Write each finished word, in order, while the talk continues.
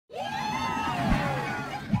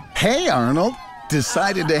Hey, Arnold.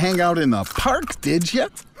 Decided to hang out in the park, did ya?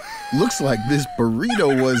 Looks like this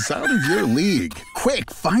burrito was out of your league.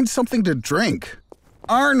 Quick, find something to drink.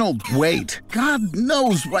 Arnold, wait. God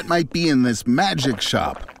knows what might be in this magic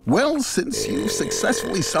shop. Well, since you've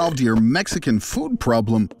successfully solved your Mexican food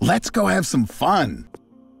problem, let's go have some fun.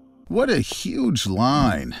 What a huge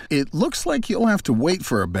line. It looks like you'll have to wait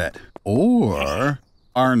for a bit. Or...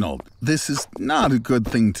 Arnold, this is not a good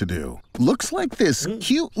thing to do. Looks like this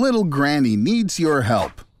cute little granny needs your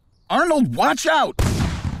help. Arnold, watch out!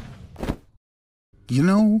 You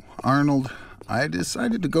know, Arnold, I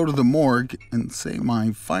decided to go to the morgue and say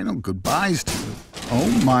my final goodbyes to you.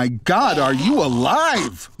 Oh my God, are you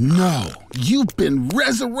alive? No, you've been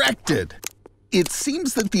resurrected. It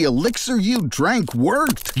seems that the elixir you drank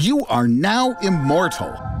worked. You are now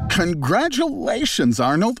immortal. Congratulations,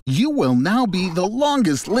 Arnold. You will now be the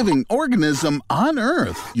longest living organism on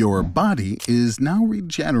Earth. Your body is now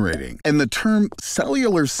regenerating, and the term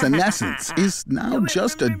cellular senescence is now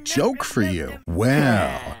just a joke for you.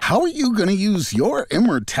 Well, how are you going to use your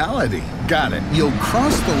immortality? Got it. You'll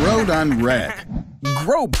cross the road on red.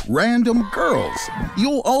 Grope random girls.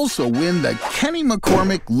 You'll also win the Kenny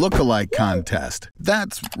McCormick lookalike contest.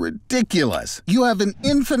 That's ridiculous. You have an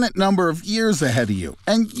infinite number of years ahead of you,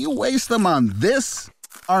 and you waste them on this?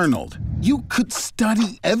 Arnold, you could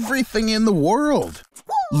study everything in the world,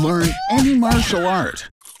 learn any martial art,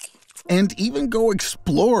 and even go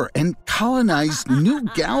explore and colonize new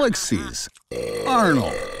galaxies.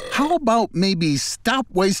 Arnold, how about maybe stop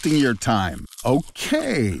wasting your time?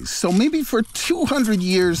 Okay, so maybe for 200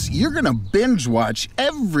 years, you're gonna binge watch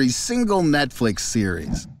every single Netflix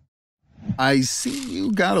series. I see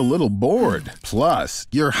you got a little bored. Plus,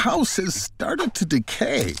 your house has started to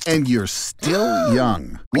decay, and you're still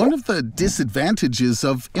young. One of the disadvantages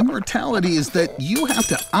of immortality is that you have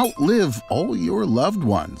to outlive all your loved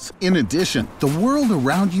ones. In addition, the world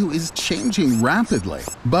around you is changing rapidly,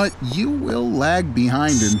 but you will lag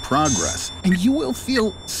behind in progress, and you will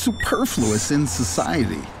feel superfluous in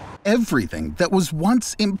society. Everything that was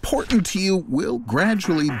once important to you will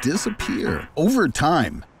gradually disappear. Over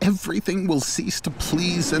time, everything will cease to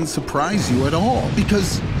please and surprise you at all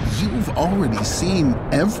because you've already seen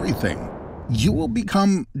everything. You will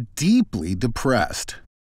become deeply depressed.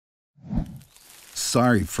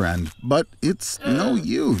 Sorry, friend, but it's no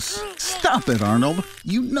use. Stop it, Arnold.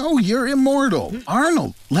 You know you're immortal.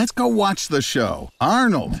 Arnold, let's go watch the show.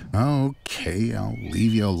 Arnold. Okay, I'll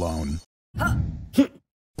leave you alone.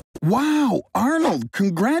 Wow, Arnold,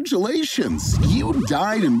 congratulations! You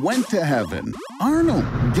died and went to heaven. Arnold,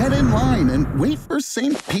 get in line and wait for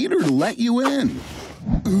St. Peter to let you in.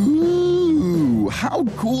 Ooh, how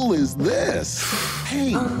cool is this?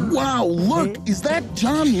 Hey, wow, look, is that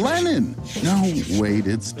John Lennon? No, wait,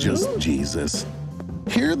 it's just Jesus.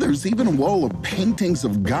 Here, there's even a wall of paintings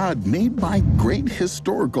of God made by great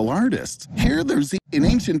historical artists. Here, in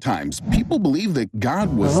ancient times, people believed that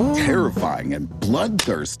God was terrifying and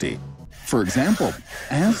bloodthirsty. For example,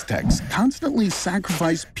 Aztecs constantly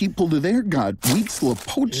sacrificed people to their god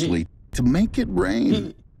Huitzilopochtli to make it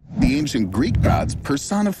rain. The ancient Greek gods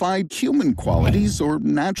personified human qualities or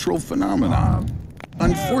natural phenomena.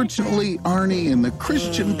 Unfortunately, Arnie, in the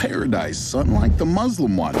Christian paradise, unlike the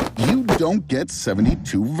Muslim one, you don't get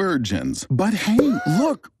 72 virgins. But hey,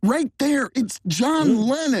 look, right there, it's John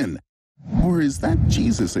Lennon. Or is that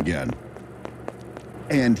Jesus again?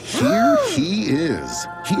 And here he is.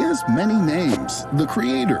 He has many names. The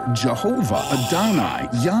Creator, Jehovah, Adonai,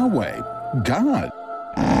 Yahweh, God.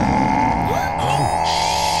 Oh,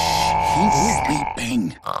 shh, he's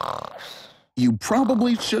sleeping. You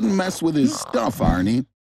probably shouldn't mess with his stuff, Arnie.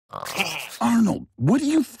 Arnold, what are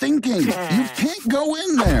you thinking? You can't go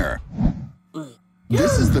in there.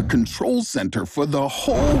 This is the control center for the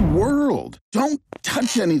whole world. Don't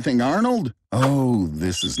touch anything, Arnold. Oh,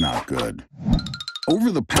 this is not good.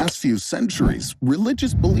 Over the past few centuries,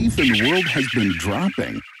 religious belief in the world has been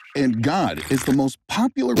dropping. And God, as the most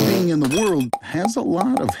popular being in the world, has a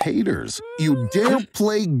lot of haters. You dare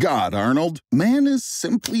play God, Arnold? Man is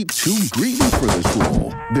simply too greedy for this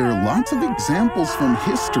role. There are lots of examples from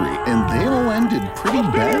history, and they all ended pretty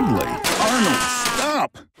badly. Arnold,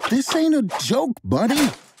 stop! This ain't a joke, buddy.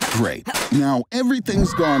 Great. Now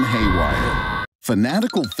everything's gone haywire.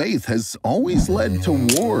 Fanatical faith has always led to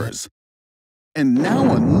wars. And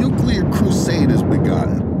now a nuclear crusade has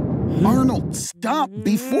begun. Arnold, stop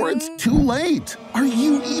before it's too late. Are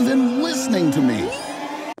you even listening to me?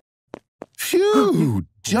 Phew,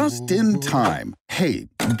 just in time. Hey,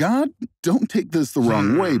 God, don't take this the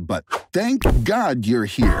wrong way, but thank God you're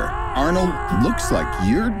here. Arnold, looks like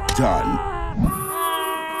you're done.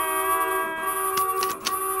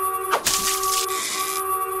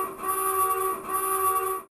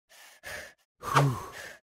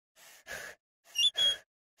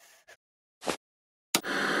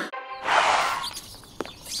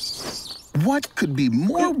 What could be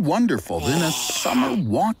more wonderful than a summer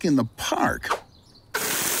walk in the park?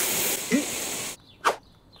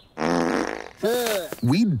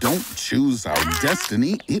 We don't choose our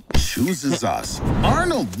destiny, it chooses us.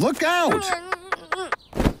 Arnold, look out!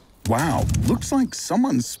 Wow, looks like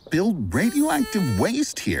someone spilled radioactive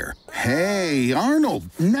waste here. Hey, Arnold,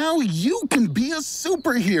 now you can be a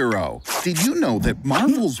superhero. Did you know that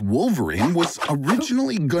Marvel's Wolverine was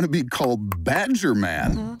originally going to be called Badger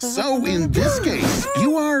Man? So in this case,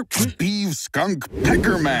 you are Beef Skunk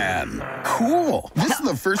Pecker Man. Cool. This is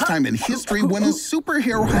the first time in history when a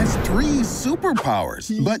superhero has 3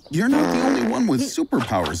 superpowers. But you're not the only one with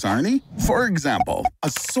superpowers, Arnie. For example, a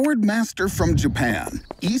sword master from Japan,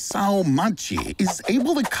 Isao Machi, is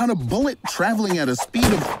able to cut a bullet traveling at a speed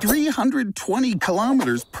of 320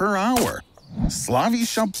 kilometers per hour.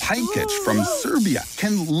 Slavisha Pajkic from Serbia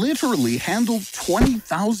can literally handle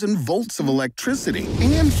 20,000 volts of electricity,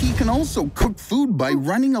 and he can also cook food by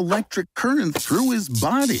running electric current through his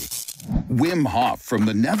body. Wim Hof from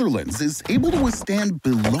the Netherlands is able to withstand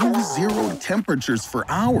below 0 temperatures for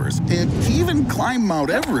hours, and he even climbed Mount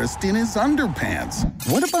Everest in his underpants.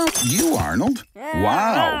 What about you, Arnold?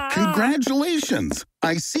 Wow, congratulations!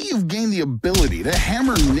 I see you've gained the ability to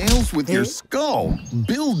hammer nails with your skull,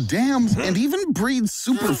 build dams, and even breed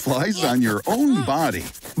superflies on your own body.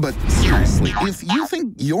 But seriously, if you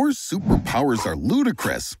think your superpowers are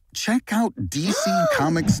ludicrous, check out DC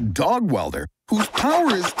Comics' Dog Welder, whose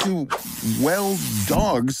power is to weld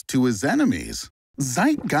dogs to his enemies.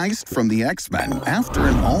 Zeitgeist from the X-Men, after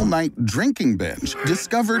an all-night drinking binge,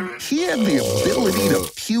 discovered he had the ability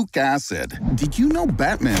to puke acid. Did you know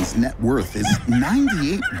Batman's net worth is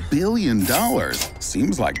 $98 billion?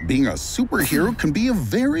 Seems like being a superhero can be a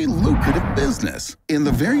very lucrative business. And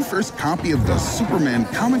the very first copy of the Superman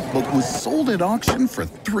comic book was sold at auction for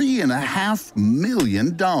 $3.5 million.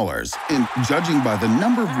 And judging by the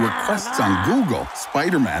number of requests on Google,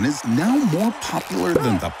 Spider-Man is now more popular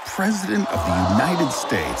than the President of the United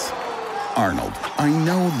States. Arnold, I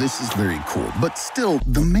know this is very cool, but still,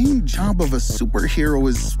 the main job of a superhero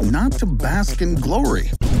is not to bask in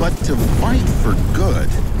glory, but to fight for good.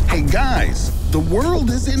 Hey guys, the world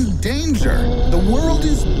is in danger. The world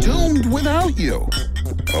is doomed without you.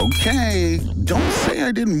 Okay, don't say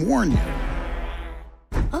I didn't warn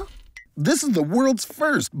you. This is the world's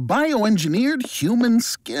first bioengineered human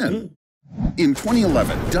skin. In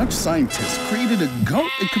 2011, Dutch scientists created a goat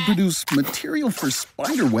that could produce material for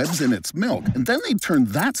spider webs in its milk, and then they turned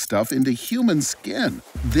that stuff into human skin.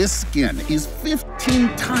 This skin is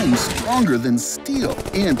 15 times stronger than steel,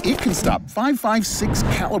 and it can stop .556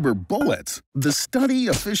 caliber bullets. The study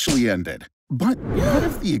officially ended. But what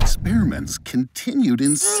if the experiments continued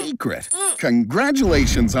in secret?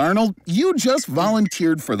 Congratulations, Arnold! You just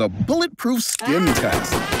volunteered for the bulletproof skin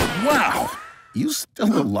test. Wow! You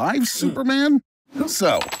still alive, Superman?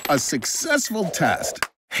 So, a successful test.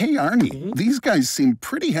 Hey, Arnie, these guys seem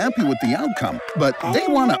pretty happy with the outcome, but they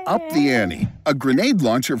want to up the ante. A grenade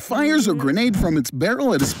launcher fires a grenade from its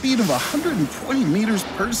barrel at a speed of 120 meters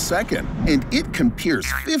per second, and it can pierce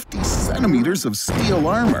 50 centimeters of steel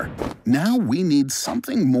armor. Now we need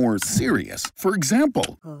something more serious. For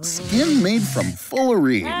example, skin made from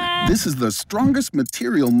fullerene. This is the strongest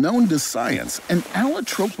material known to science, an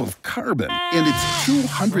allotrope of carbon, and it's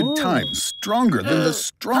 200 times stronger than the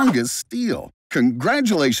strongest steel.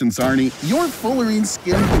 Congratulations, Arnie. Your fullerene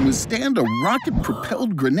skin can withstand a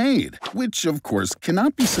rocket-propelled grenade, which, of course,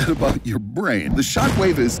 cannot be said about your brain. The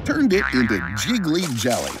shockwave has turned it into jiggly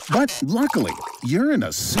jelly. But luckily, you're in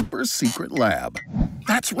a super-secret lab.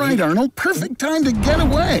 That's right, Arnold. Perfect time to get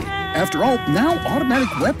away. After all, now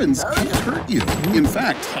automatic weapons can't hurt you. In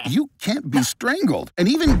fact, you can't be strangled, and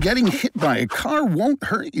even getting hit by a car won't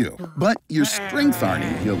hurt you. But your strength,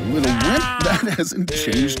 Arnie, you little wimp, that hasn't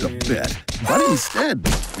changed a bit. But instead,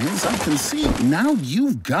 as I can see, now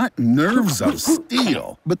you've got nerves of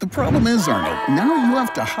steel. But the problem is, Arnold, now you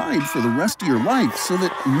have to hide for the rest of your life so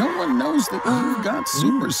that no one knows that you've got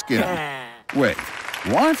super skin. Wait,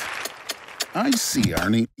 what? I see,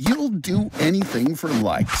 Arnie. You'll do anything for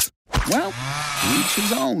likes. Well, each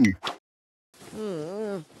his own.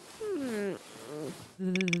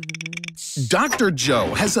 Dr.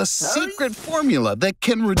 Joe has a secret formula that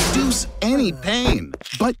can reduce any pain.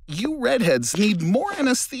 But you redheads need more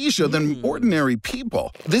anesthesia than ordinary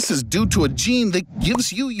people. This is due to a gene that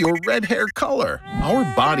gives you your red hair color. Our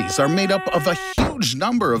bodies are made up of a huge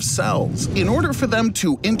number of cells. In order for them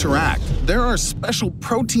to interact, there are special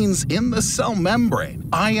proteins in the cell membrane,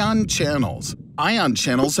 ion channels. Ion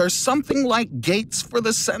channels are something like gates for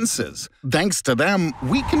the senses. Thanks to them,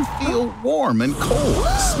 we can feel warm and cold,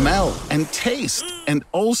 smell and taste, and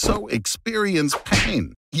also experience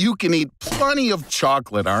pain. You can eat plenty of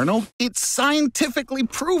chocolate, Arnold. It's scientifically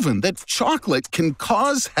proven that chocolate can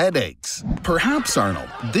cause headaches. Perhaps, Arnold,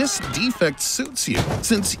 this defect suits you,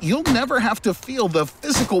 since you'll never have to feel the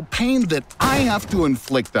physical pain that I have to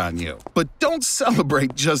inflict on you. But don't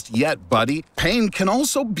celebrate just yet, buddy. Pain can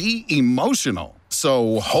also be emotional.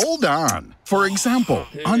 So hold on. For example,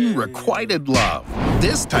 unrequited love.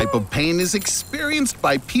 This type of pain is experienced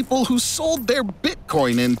by people who sold their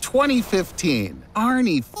Bitcoin in 2015.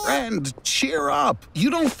 Arnie, friend, cheer up. You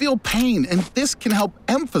don't feel pain, and this can help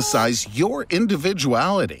emphasize your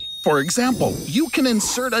individuality. For example, you can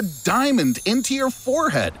insert a diamond into your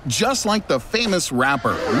forehead, just like the famous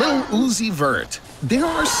rapper Lil Uzi Vert. There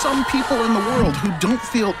are some people in the world who don't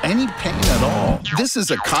feel any pain at all. This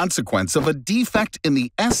is a consequence of a defect in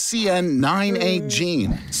the SCN9A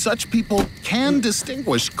gene. Such people can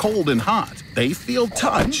distinguish cold and hot. They feel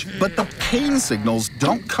touch, but the pain signals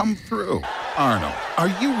don't come through. Arnold, are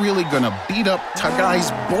you really gonna beat up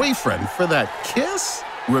Tagai's boyfriend for that kiss?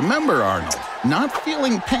 Remember, Arnold, not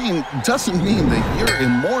feeling pain doesn't mean that you're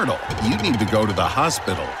immortal. You need to go to the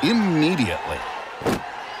hospital immediately.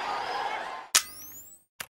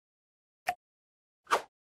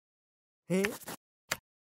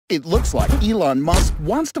 It looks like Elon Musk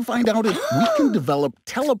wants to find out if we can develop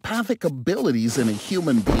telepathic abilities in a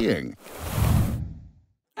human being.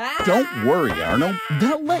 Don't worry, Arnold.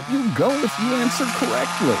 They'll let you go if you answer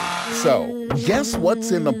correctly. So, guess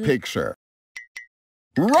what's in the picture?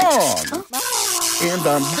 Wrong! And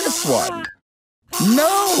on this one,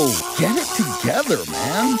 no! Get it together,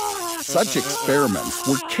 man! Such experiments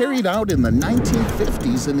were carried out in the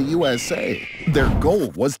 1950s in the USA. Their goal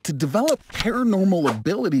was to develop paranormal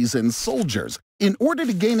abilities in soldiers in order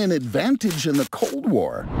to gain an advantage in the Cold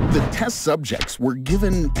War. The test subjects were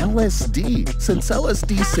given LSD, since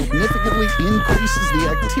LSD significantly increases the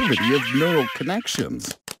activity of neural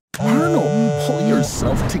connections. Arnold, pull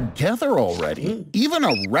yourself together already. Even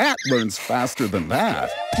a rat learns faster than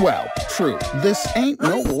that. Well, true, this ain't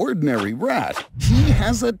no ordinary rat. He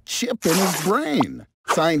has a chip in his brain.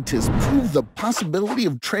 Scientists proved the possibility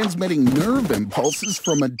of transmitting nerve impulses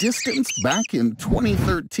from a distance back in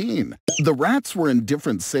 2013. The rats were in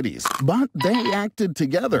different cities, but they acted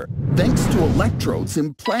together thanks to electrodes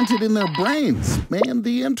implanted in their brains and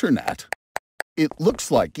the internet. It looks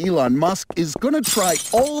like Elon Musk is going to try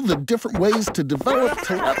all the different ways to develop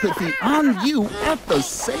telepathy on you at the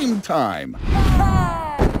same time.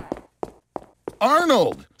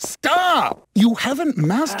 Arnold, stop! You haven't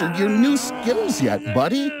mastered your new skills yet,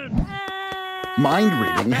 buddy. Mind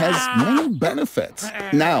reading has many benefits.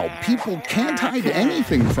 Now, people can't hide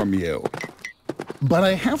anything from you. But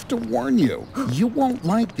I have to warn you, you won't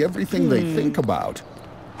like everything they think about.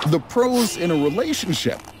 The pros in a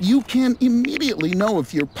relationship, you can immediately know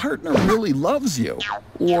if your partner really loves you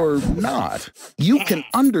or not. You can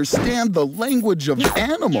understand the language of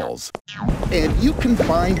animals, and you can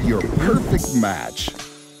find your perfect match.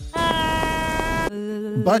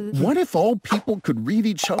 But what if all people could read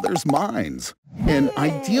each other's minds? An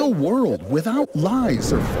ideal world without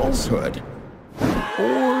lies or falsehood.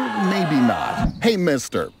 Or maybe not. Hey,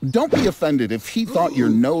 mister, don't be offended if he thought your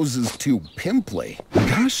nose is too pimply.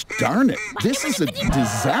 Gosh darn it, this is a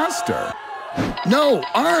disaster. No,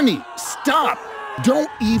 Arnie, stop! Don't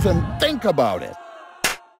even think about it.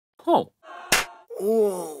 Oh.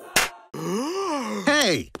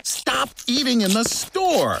 Hey, stop eating in the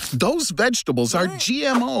store. Those vegetables are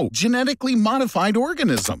GMO, genetically modified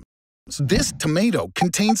organisms. This tomato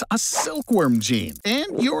contains a silkworm gene,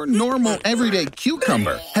 and your normal everyday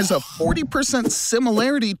cucumber has a 40%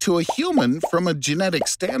 similarity to a human from a genetic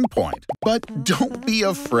standpoint. But don't be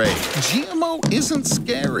afraid. GMO isn't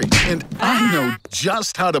scary, and I know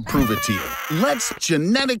just how to prove it to you. Let's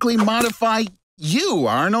genetically modify you,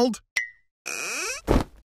 Arnold.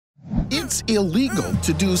 It's illegal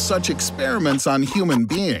to do such experiments on human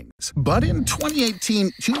beings. But in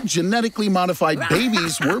 2018, 2 genetically modified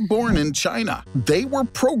babies were born in China. They were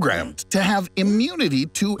programmed to have immunity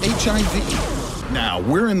to HIV. Now,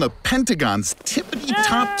 we're in the Pentagon's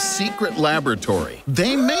tippity-top secret laboratory.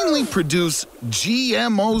 They mainly produce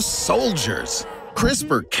GMO soldiers.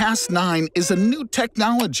 CRISPR-Cas9 is a new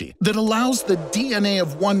technology that allows the DNA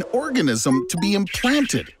of one organism to be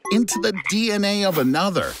implanted into the DNA of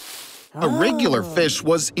another. A regular fish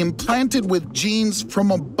was implanted with genes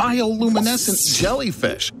from a bioluminescent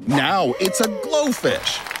jellyfish. Now it's a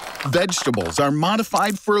glowfish. Vegetables are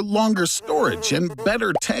modified for longer storage and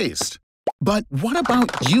better taste. But what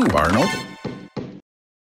about you, Arnold?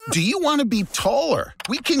 Do you want to be taller?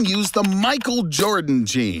 We can use the Michael Jordan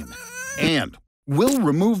gene. And we'll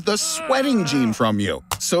remove the sweating gene from you,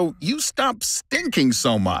 so you stop stinking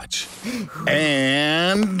so much.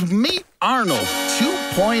 And meet Arnold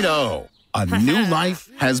 2.0. A new life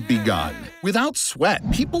has begun. Without sweat,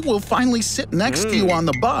 people will finally sit next to you on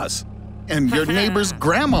the bus. And your neighbor's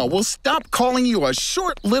grandma will stop calling you a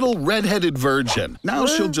short little red-headed virgin. Now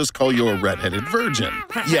she'll just call you a red-headed virgin.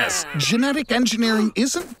 Yes, genetic engineering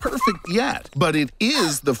isn't perfect yet, but it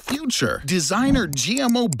is the future. Designer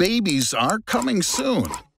GMO babies are coming soon.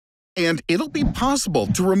 And it'll be possible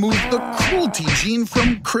to remove the cruelty gene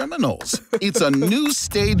from criminals. It's a new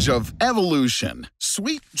stage of evolution.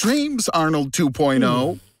 Sweet dreams, Arnold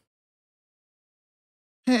 2.0.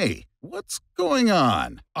 Hey, what's going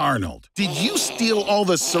on? Arnold, did you steal all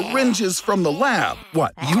the syringes from the lab?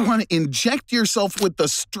 What, you want to inject yourself with the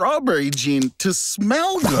strawberry gene to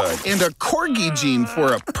smell good and a corgi gene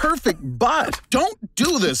for a perfect butt? Don't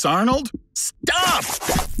do this, Arnold. Stop!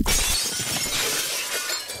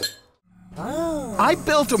 I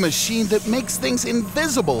built a machine that makes things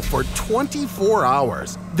invisible for 24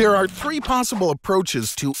 hours. There are 3 possible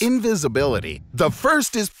approaches to invisibility. The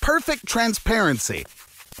first is perfect transparency,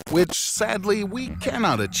 which sadly we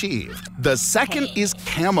cannot achieve. The second is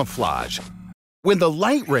camouflage, when the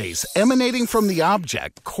light rays emanating from the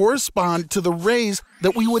object correspond to the rays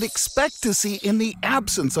that we would expect to see in the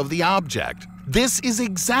absence of the object. This is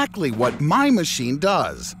exactly what my machine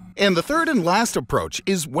does. And the third and last approach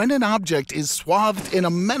is when an object is swathed in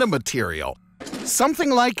a metamaterial,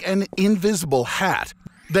 something like an invisible hat,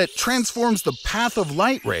 that transforms the path of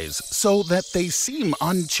light rays so that they seem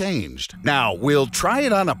unchanged. Now, we'll try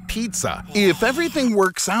it on a pizza. If everything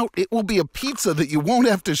works out, it will be a pizza that you won't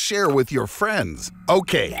have to share with your friends.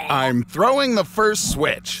 Okay, I'm throwing the first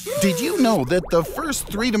switch. Did you know that the first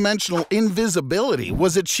 3-dimensional invisibility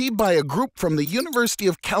was achieved by a group from the University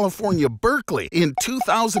of California, Berkeley in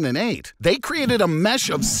 2008? They created a mesh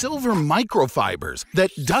of silver microfibers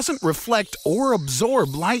that doesn't reflect or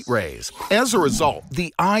absorb light rays. As a result,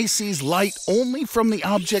 the eye sees light only from the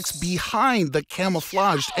objects behind the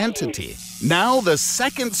camouflaged entity. Now the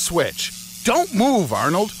second switch. Don't move,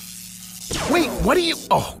 Arnold. Wait, what are you?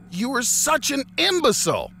 Oh, you are such an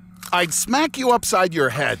imbecile. I'd smack you upside your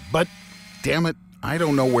head, but damn it, I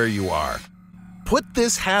don't know where you are. Put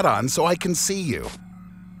this hat on so I can see you.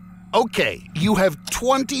 Okay, you have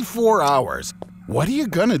 24 hours. What are you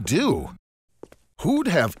gonna do? Who'd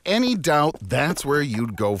have any doubt that's where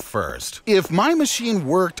you'd go first? If my machine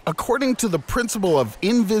worked according to the principle of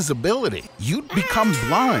invisibility, you'd become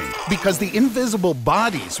blind because the invisible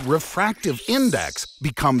body's refractive index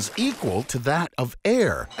becomes equal to that of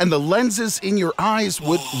air, and the lenses in your eyes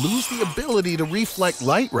would lose the ability to reflect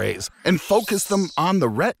light rays and focus them on the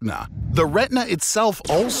retina. The retina itself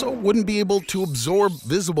also wouldn't be able to absorb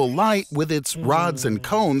visible light with its rods and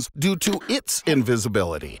cones due to its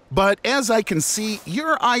invisibility. But as I can see,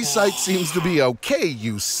 your eyesight seems to be okay,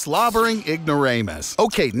 you slobbering ignoramus.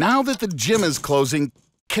 Okay, now that the gym is closing,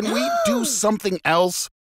 can we do something else?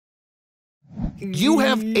 You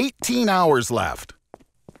have 18 hours left.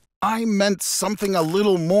 I meant something a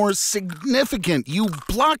little more significant, you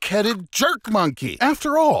block-headed jerk monkey.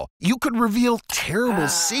 After all, you could reveal terrible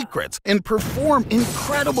secrets and perform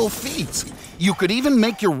incredible feats. You could even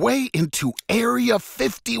make your way into Area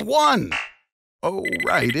 51. Oh,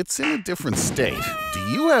 right, it's in a different state. Do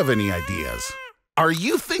you have any ideas? Are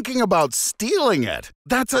you thinking about stealing it?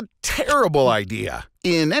 That's a terrible idea.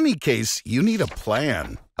 In any case, you need a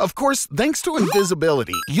plan. Of course, thanks to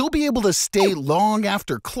invisibility, you'll be able to stay long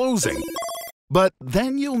after closing. But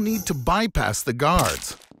then you'll need to bypass the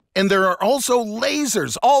guards. And there are also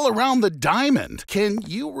lasers all around the diamond. Can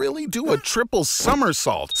you really do a triple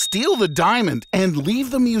somersault, steal the diamond, and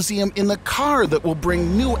leave the museum in the car that will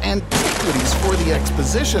bring new antiquities for the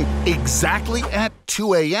exposition exactly at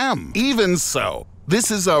 2 a.m.? Even so,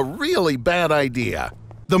 this is a really bad idea.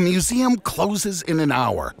 The museum closes in an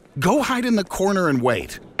hour. Go hide in the corner and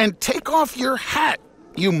wait. And take off your hat,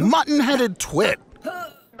 you mutton-headed twit.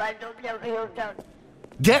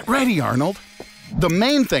 Get ready, Arnold. The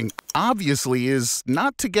main thing, obviously, is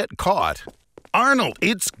not to get caught. Arnold,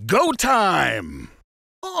 it's go time!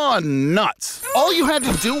 Oh, nuts! All you had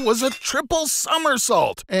to do was a triple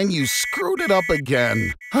somersault, and you screwed it up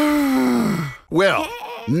again. Well,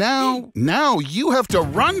 now you have to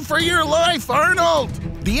run for your life, Arnold!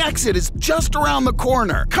 The exit is just around the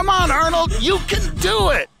corner. Come on, Arnold, you can do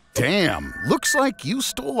it! Damn, looks like you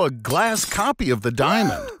stole a glass copy of the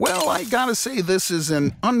diamond. Well, I gotta say this is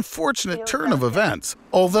an unfortunate turn of events.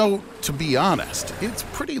 Although, to be honest, it's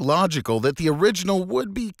pretty logical that the original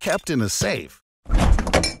would be kept in a safe.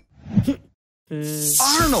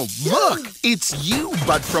 Arnold, look! It's you,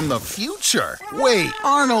 but from the future. Wait,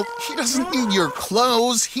 Arnold, he doesn't need your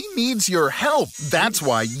clothes. He needs your help. That's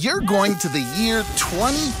why you're going to the year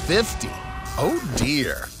 2050. Oh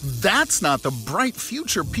dear, that's not the bright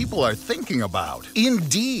future people are thinking about.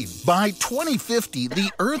 Indeed, by 2050,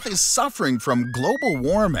 the Earth is suffering from global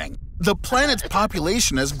warming. The planet's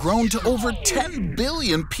population has grown to over 10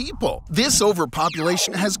 billion people. This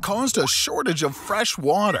overpopulation has caused a shortage of fresh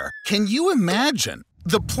water. Can you imagine?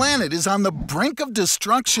 The planet is on the brink of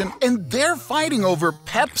destruction and they're fighting over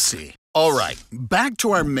Pepsi. All right, back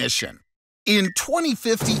to our mission. In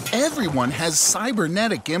 2050, everyone has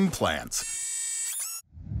cybernetic implants.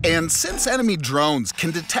 And since enemy drones can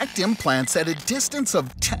detect implants at a distance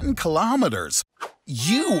of 10 kilometers,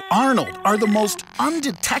 you, Arnold, are the most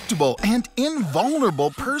undetectable and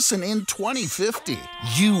invulnerable person in 2050.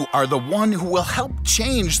 You are the one who will help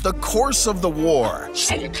change the course of the war.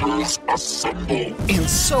 Soldiers assemble! And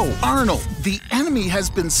so, Arnold, the enemy has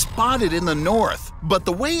been spotted in the north, but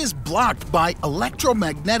the way is blocked by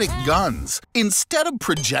electromagnetic guns. Instead of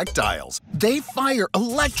projectiles, they fire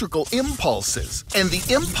electrical impulses, and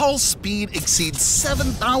the impulse speed exceeds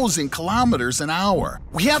 7,000 kilometers an hour.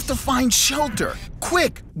 We have to find shelter.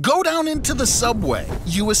 Quick, go down into the subway.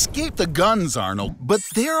 You escaped the guns, Arnold, but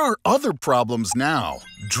there are other problems now.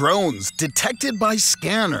 Drones detected by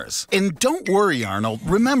scanners. And don't worry, Arnold.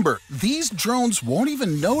 Remember, these drones won't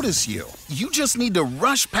even notice you. You just need to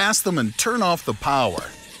rush past them and turn off the power.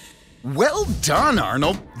 Well done,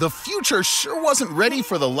 Arnold. The future sure wasn't ready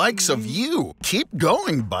for the likes of you. Keep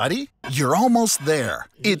going, buddy. You're almost there.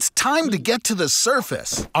 It's time to get to the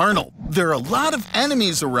surface. Arnold, there are a lot of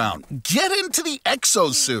enemies around. Get into the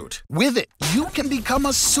exosuit. With it, you can become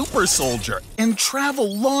a super soldier and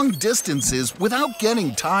travel long distances without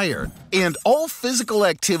getting tired. And all physical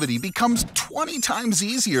activity becomes 20 times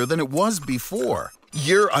easier than it was before.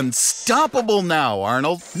 You're unstoppable now,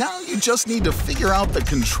 Arnold. Now you just need to figure out the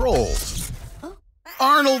controls.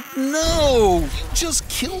 Arnold, no! You just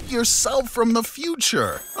killed yourself from the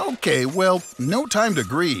future. Okay, well, no time to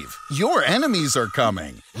grieve. Your enemies are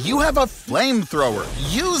coming. You have a flamethrower.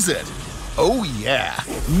 Use it. Oh yeah.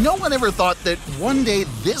 No one ever thought that one day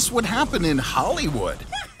this would happen in Hollywood.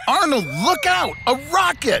 Arnold, look out! A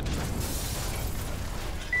rocket!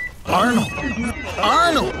 Arnold!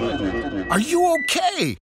 Arnold! Are you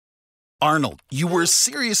okay? Arnold, you were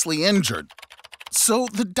seriously injured. So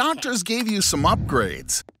the doctors gave you some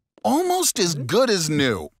upgrades. Almost as good as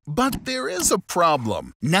new, but there is a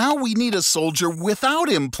problem. Now we need a soldier without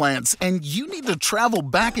implants, and you need to travel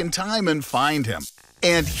back in time and find him.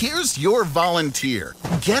 And here's your volunteer.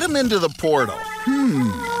 Get him into the portal.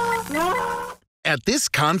 At this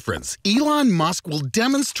conference, Elon Musk will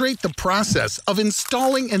demonstrate the process of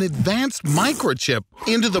installing an advanced microchip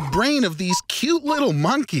into the brain of these cute little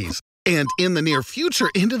monkeys, and in the near future,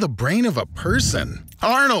 into the brain of a person.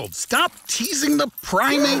 Arnold, stop teasing the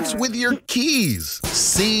primates with your keys.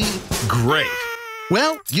 See? Great.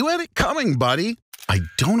 Well, you had it coming, buddy. I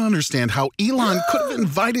don't understand how Elon could have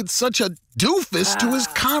invited such a doofus to his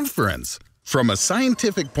conference. From a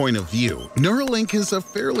scientific point of view, Neuralink is a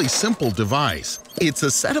fairly simple device. It's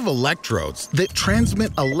a set of electrodes that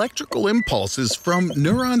transmit electrical impulses from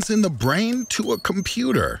neurons in the brain to a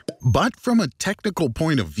computer. But from a technical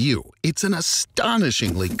point of view, it's an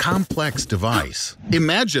astonishingly complex device.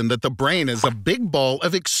 Imagine that the brain is a big ball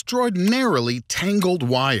of extraordinarily tangled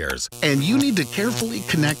wires, and you need to carefully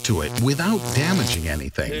connect to it without damaging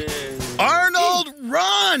anything. Arnold,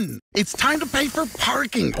 run! It's time to pay for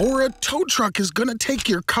parking, or a tow truck is gonna take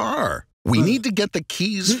your car. We need to get the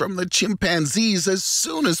keys from the chimpanzees as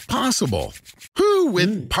soon as possible.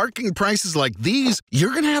 With parking prices like these,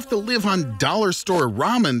 you're gonna have to live on dollar store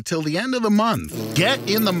ramen till the end of the month. Get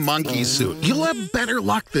in the monkey suit. You'll have better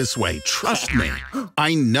luck this way, trust me.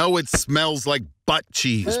 I know it smells like butt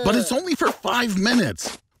cheese, but it's only for 5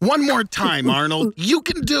 minutes. One more time, Arnold. You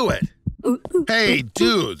can do it. Hey,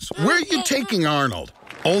 dudes, where are you taking Arnold?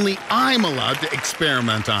 Only I'm allowed to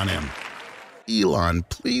experiment on him. Elon,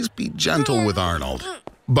 please be gentle with Arnold.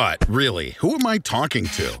 But really, who am I talking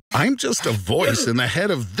to? I'm just a voice in the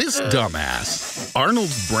head of this dumbass.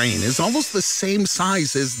 Arnold's brain is almost the same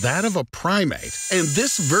size as that of a primate, and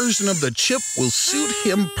this version of the chip will suit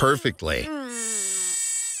him perfectly.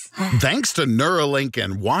 Thanks to Neuralink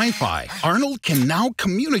and Wi-Fi, Arnold can now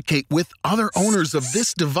communicate with other owners of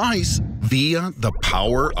this device via the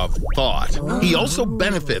power of thought. He also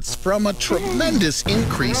benefits from a tremendous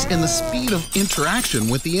increase in the speed of interaction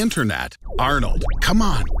with the internet. Arnold, come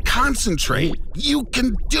on, concentrate. You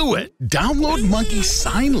can do it. Download Monkey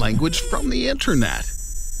Sign Language from the internet.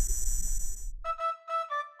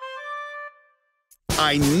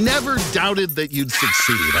 I never doubted that you'd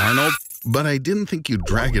succeed, Arnold. But I didn't think you'd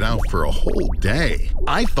drag it out for a whole day.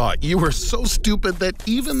 I thought you were so stupid that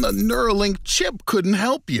even the Neuralink chip couldn't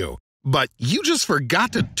help you. But you just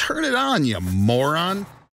forgot to turn it on, you moron.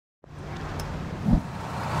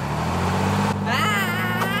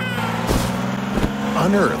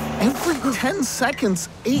 On Earth, every 10 seconds,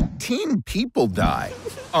 18 people die.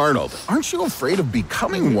 Arnold, aren't you afraid of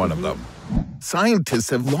becoming one of them?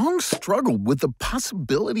 Scientists have long struggled with the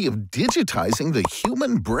possibility of digitizing the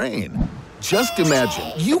human brain. Just imagine,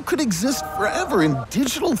 you could exist forever in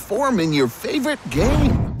digital form in your favorite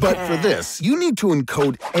game. But for this, you need to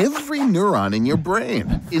encode every neuron in your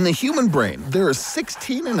brain. In the human brain, there are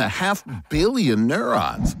 16.5 billion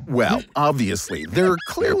neurons. Well, obviously, there are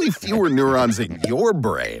clearly fewer neurons in your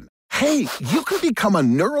brain. Hey, you could become a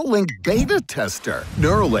Neuralink beta tester.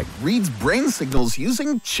 Neuralink reads brain signals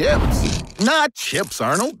using chips. Not chips,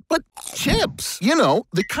 Arnold, but chips. You know,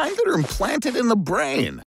 the kind that are implanted in the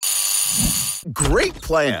brain. Great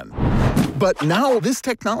plan. But now this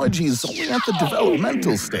technology is only at the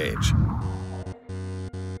developmental stage.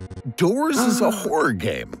 Doors is a horror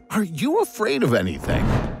game. Are you afraid of anything?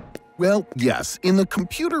 Well, yes, in the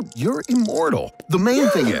computer, you're immortal. The main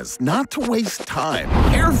thing is not to waste time.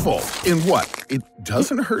 Careful! In what? It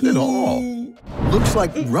doesn't hurt at all. Looks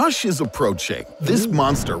like Rush is approaching. This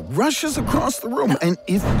monster rushes across the room, and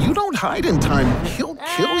if you don't hide in time, he'll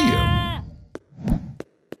kill you.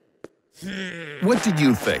 What did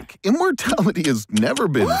you think? Immortality has never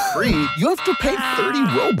been free. You have to pay 30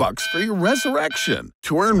 Robux for your resurrection.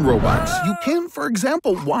 To earn Robux, you can, for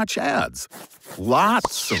example, watch ads.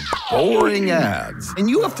 Lots of boring ads.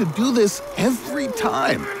 And you have to do this every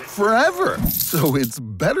time, forever. So it's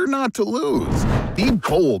better not to lose. Be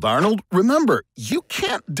bold, Arnold. Remember, you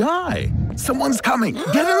can't die. Someone's coming.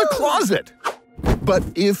 Get in the closet. But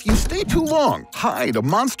if you stay too long, hide. A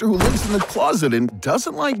monster who lives in the closet and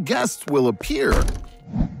doesn't like guests will appear.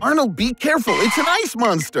 Arnold, be careful. It's an ice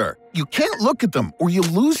monster. You can't look at them or you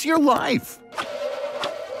lose your life.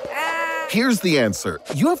 Here's the answer.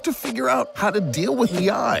 You have to figure out how to deal with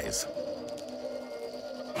the eyes.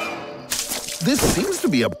 This seems to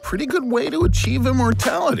be a pretty good way to achieve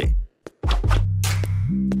immortality.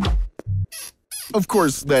 Of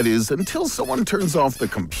course, that is until someone turns off the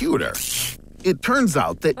computer. It turns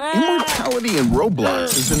out that immortality in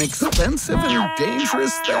Roblox is an expensive and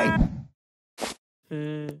dangerous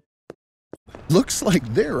thing. Looks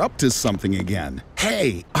like they're up to something again.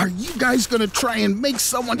 Hey, are you guys gonna try and make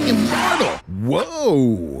someone immortal?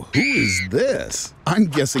 Whoa, who is this? I'm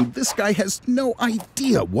guessing this guy has no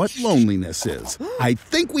idea what loneliness is. I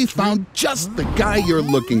think we found just the guy you're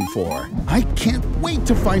looking for. I can't wait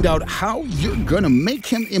to find out how you're gonna make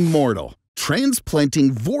him immortal.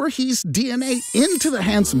 Transplanting Voorhees DNA into the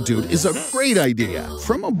handsome dude is a great idea.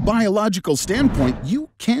 From a biological standpoint, you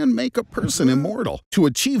can make a person immortal. To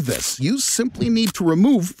achieve this, you simply need to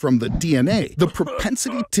remove from the DNA the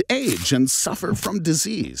propensity to age and suffer from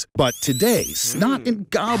disease. But today, Snot and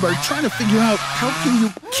Gob are trying to figure out how can you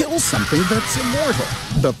kill something that's immortal.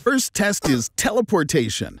 The first test is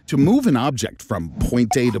teleportation. To move an object from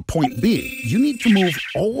point A to point B, you need to move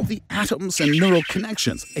all the atoms and neural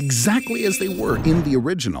connections exactly as they were in the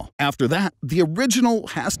original. After that, the original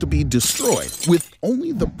has to be destroyed, with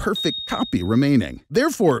only the perfect copy remaining.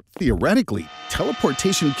 Therefore, theoretically,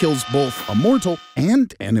 teleportation kills both a mortal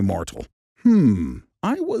and an immortal.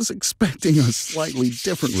 I was expecting a slightly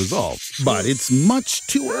different result, but it's much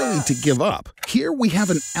too early to give up. Here we have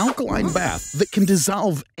an alkaline bath that can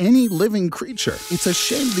dissolve any living creature. It's a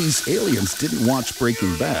shame these aliens didn't watch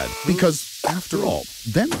Breaking Bad, because after all,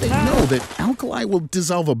 then they know that alkali will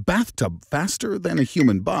dissolve a bathtub faster than a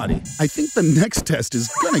human body. I think the next test is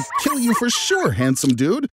gonna kill you for sure, handsome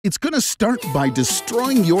dude. It's gonna start by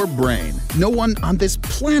destroying your brain. No one on this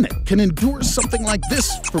planet can endure something like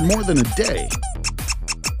this for more than a day.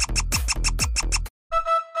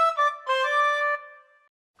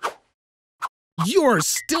 You're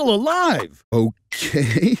still alive!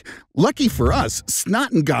 Okay. Lucky for us,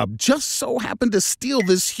 Snot and Gob just so happened to steal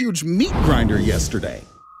this huge meat grinder yesterday.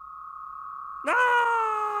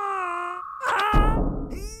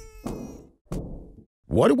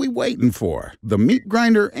 What are we waiting for? The meat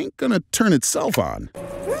grinder ain't gonna turn itself on.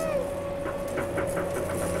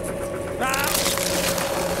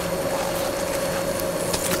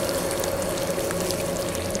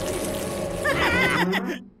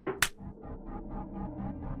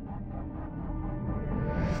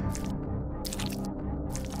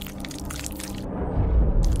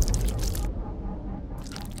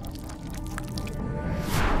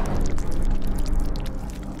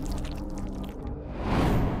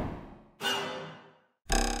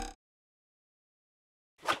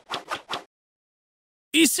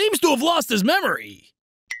 seems to have lost his memory.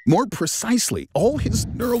 More precisely, all his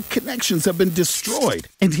neural connections have been destroyed,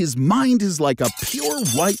 and his mind is like a pure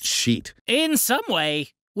white sheet. In some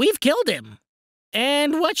way, we've killed him.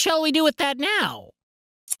 And what shall we do with that now?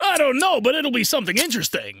 I don't know, but it'll be something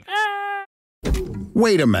interesting.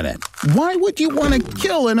 Wait a minute. Why would you want to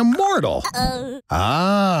kill an immortal?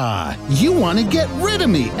 You want to get rid of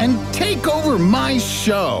me and take over my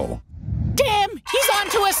show. Damn, he's on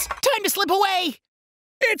to us. Time to slip away.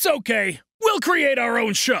 It's okay. We'll create our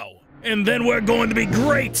own show, and then we're going to be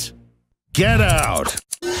great. Get out.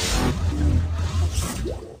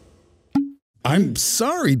 I'm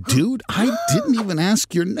sorry, dude. I didn't even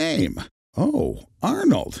ask your name. Oh,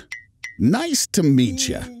 Arnold. Nice to meet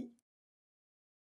you.